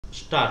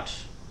Start.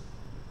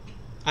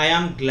 I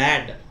am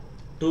glad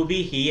to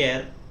be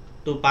here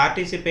to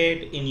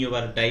participate in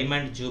your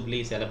Diamond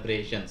Jubilee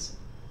celebrations.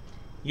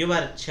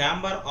 Your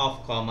Chamber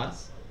of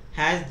Commerce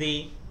has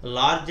the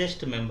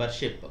largest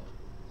membership.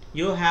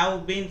 You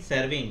have been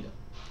serving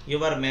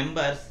your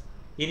members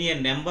in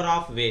a number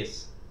of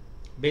ways.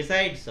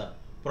 Besides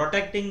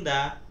protecting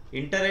the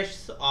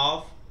interests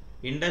of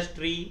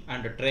industry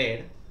and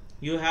trade,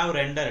 you have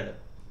rendered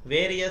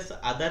various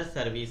other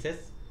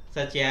services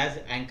such as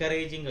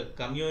encouraging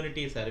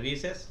community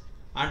services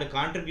and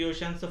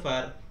contributions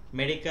for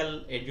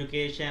medical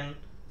education,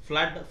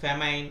 flood,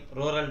 famine,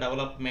 rural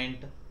development,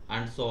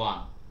 and so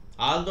on.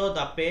 Although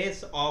the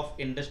pace of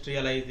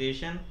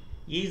industrialization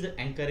is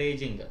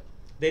encouraging,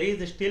 there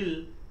is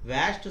still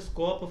vast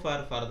scope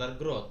for further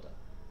growth.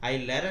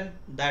 I learned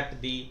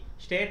that the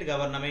state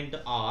government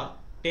are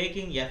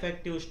taking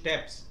effective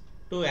steps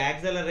to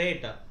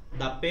accelerate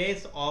the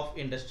pace of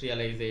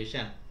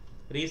industrialization.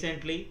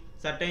 Recently,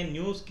 certain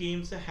new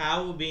schemes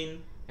have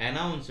been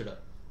announced,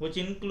 which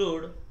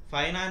include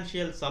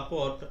financial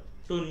support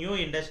to new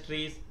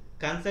industries,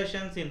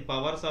 concessions in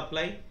power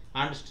supply,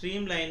 and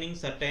streamlining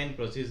certain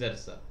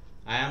procedures.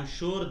 I am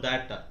sure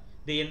that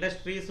the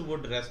industries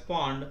would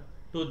respond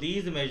to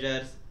these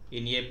measures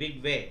in a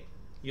big way.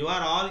 You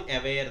are all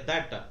aware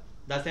that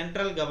the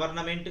central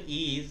government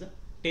is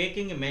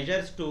taking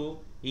measures to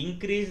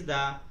increase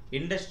the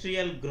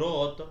industrial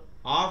growth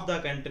of the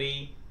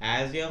country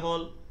as a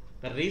whole.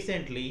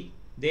 Recently,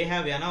 they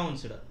have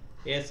announced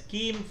a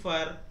scheme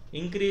for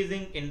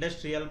increasing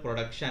industrial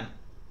production.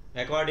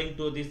 According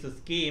to this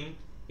scheme,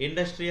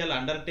 industrial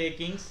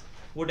undertakings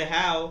would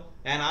have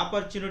an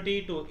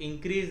opportunity to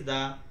increase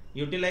the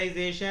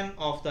utilization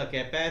of the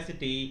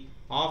capacity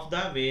of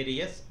the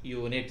various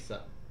units.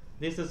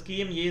 This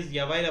scheme is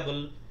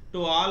available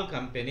to all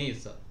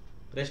companies.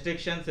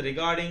 Restrictions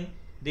regarding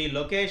the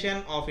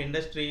location of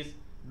industries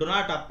do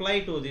not apply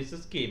to this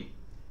scheme.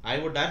 I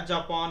would urge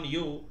upon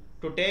you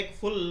to take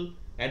full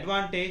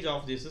advantage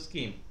of this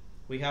scheme.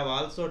 We have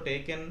also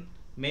taken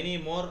many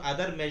more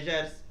other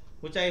measures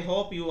which I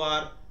hope you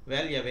are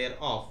well aware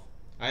of.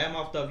 I am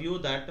of the view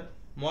that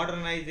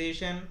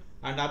modernization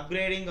and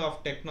upgrading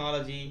of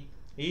technology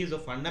is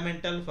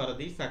fundamental for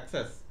the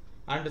success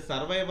and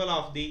survival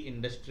of the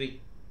industry.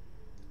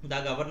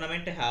 The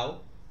government have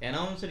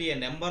announced a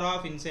number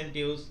of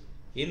incentives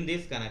in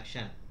this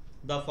connection.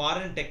 The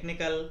foreign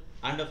technical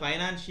and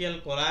financial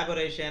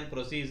collaboration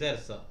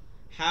procedures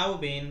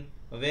have been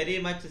very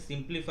much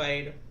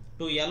simplified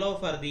to allow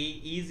for the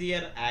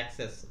easier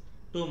access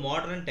to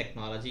modern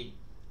technology.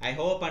 I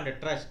hope and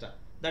trust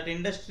that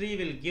industry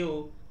will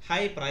give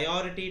high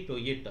priority to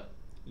it.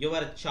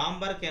 Your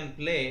chamber can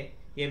play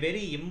a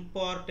very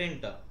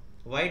important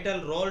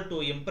vital role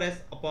to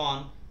impress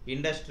upon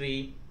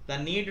industry the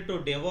need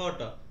to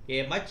devote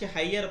a much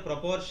higher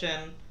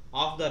proportion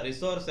of the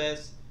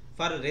resources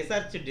for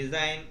research,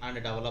 design and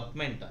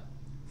development.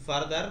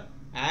 Further,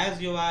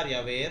 as you are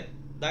aware,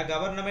 the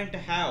government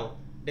have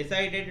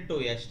decided to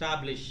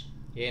establish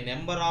a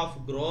number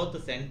of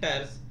growth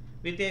centers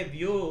with a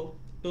view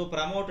to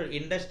promote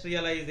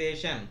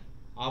industrialization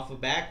of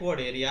backward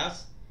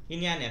areas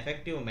in an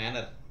effective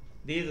manner.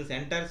 These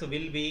centers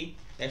will be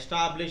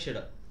established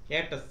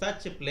at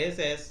such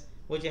places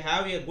which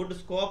have a good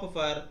scope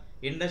for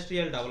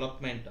industrial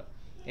development.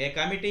 A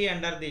committee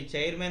under the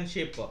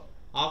chairmanship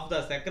of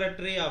the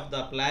Secretary of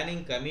the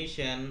Planning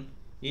Commission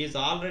is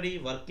already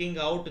working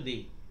out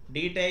the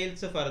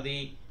details for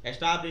the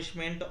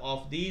establishment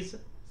of these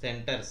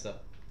centers.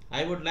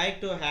 I would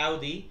like to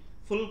have the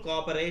full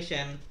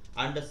cooperation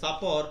and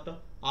support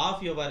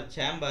of your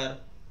chamber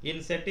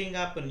in setting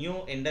up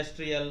new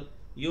industrial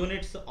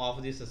units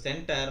of this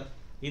center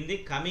in the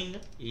coming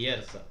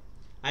years.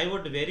 I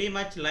would very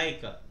much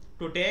like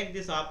to take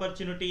this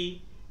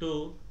opportunity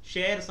to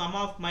share some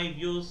of my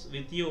views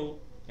with you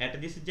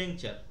at this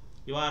juncture.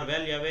 You are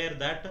well aware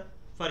that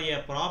for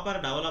a proper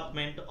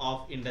development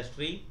of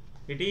industry,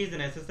 it is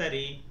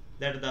necessary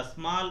that the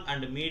small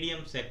and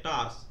medium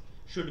sectors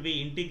should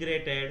be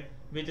integrated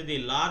with the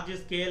large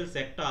scale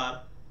sector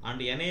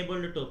and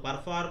enabled to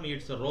perform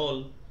its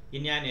role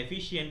in an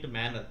efficient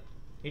manner.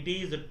 It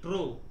is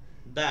true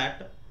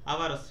that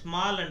our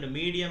small and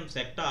medium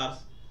sectors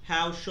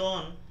have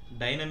shown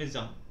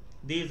dynamism.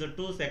 These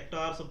two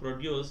sectors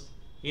produce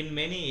in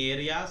many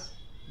areas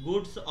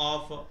goods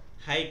of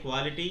high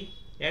quality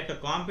at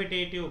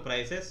competitive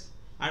prices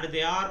and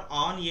they are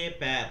on a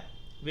pair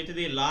with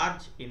the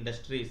large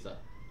industries.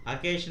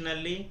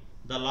 Occasionally,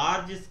 the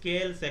large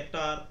scale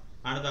sector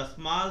and the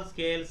small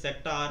scale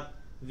sector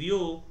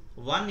view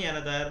one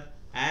another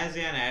as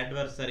an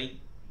adversary.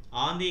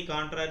 On the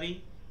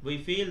contrary,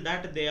 we feel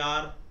that they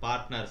are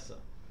partners.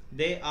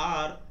 They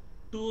are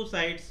two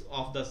sides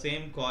of the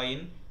same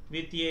coin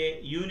with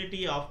a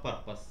unity of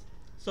purpose.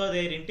 So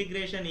their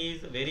integration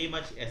is very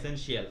much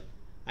essential.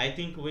 I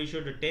think we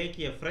should take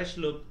a fresh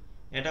look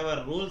at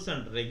our rules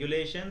and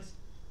regulations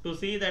to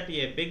see that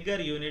a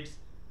bigger units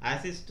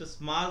assist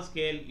small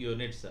scale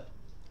units.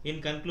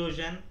 In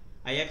conclusion,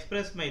 I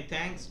express my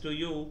thanks to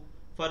you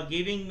for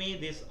giving me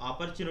this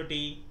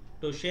opportunity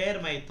to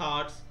share my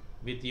thoughts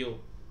with you.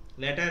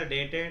 Letter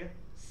dated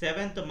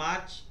 7th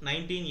March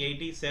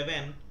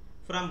 1987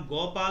 from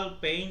Gopal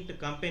Paint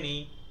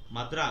Company,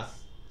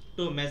 Madras,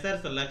 to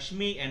Messrs.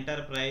 Lakshmi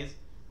Enterprise,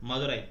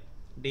 Madurai.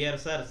 Dear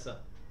sirs,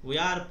 we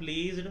are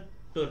pleased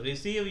to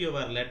receive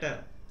your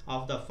letter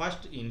of the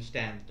first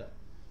instant.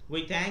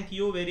 We thank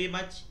you very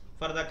much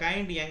for the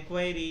kind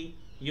inquiry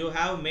you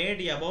have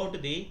made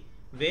about the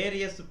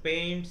various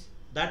paints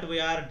that we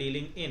are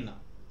dealing in.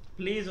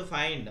 Please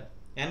find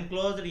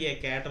enclosed a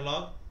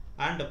catalog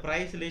and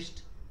price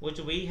list which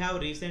we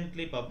have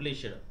recently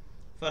published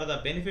for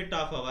the benefit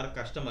of our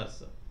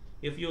customers.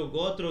 If you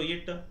go through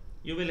it,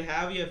 you will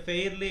have a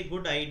fairly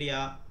good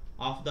idea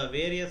of the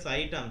various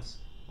items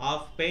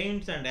of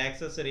paints and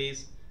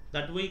accessories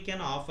that we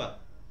can offer.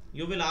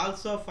 You will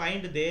also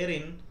find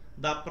therein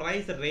the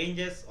price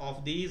ranges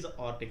of these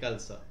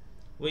articles.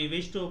 We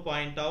wish to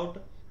point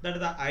out that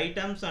the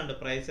items and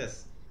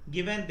prices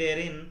given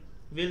therein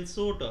will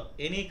suit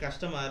any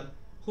customer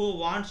who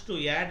wants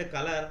to add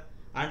color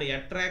and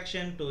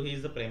attraction to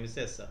his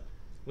premises.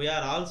 We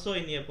are also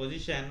in a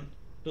position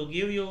to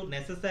give you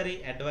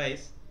necessary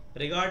advice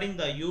regarding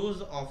the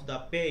use of the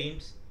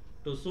paints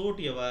to suit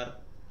your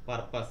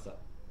purpose.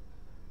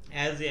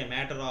 As a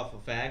matter of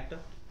fact,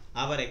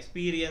 our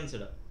experienced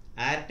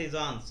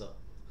artisans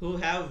who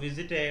have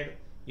visited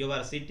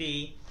your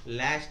city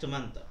last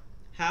month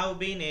have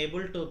been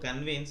able to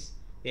convince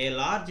a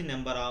large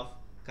number of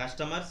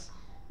customers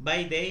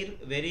by their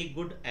very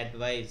good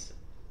advice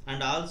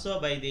and also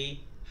by the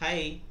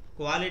high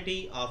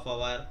quality of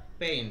our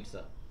paints.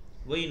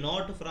 We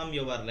note from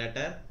your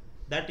letter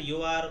that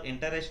you are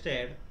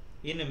interested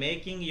in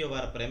making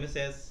your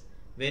premises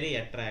very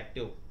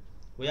attractive.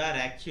 We are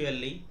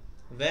actually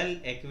well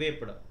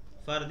equipped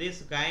for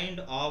this kind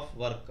of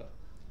work.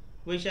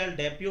 We shall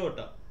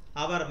depute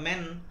our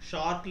men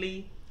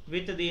shortly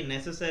with the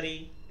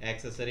necessary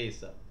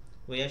accessories.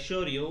 We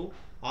assure you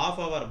of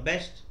our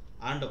best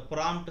and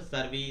prompt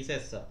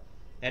services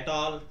at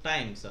all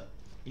times.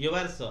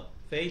 Yours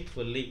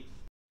faithfully,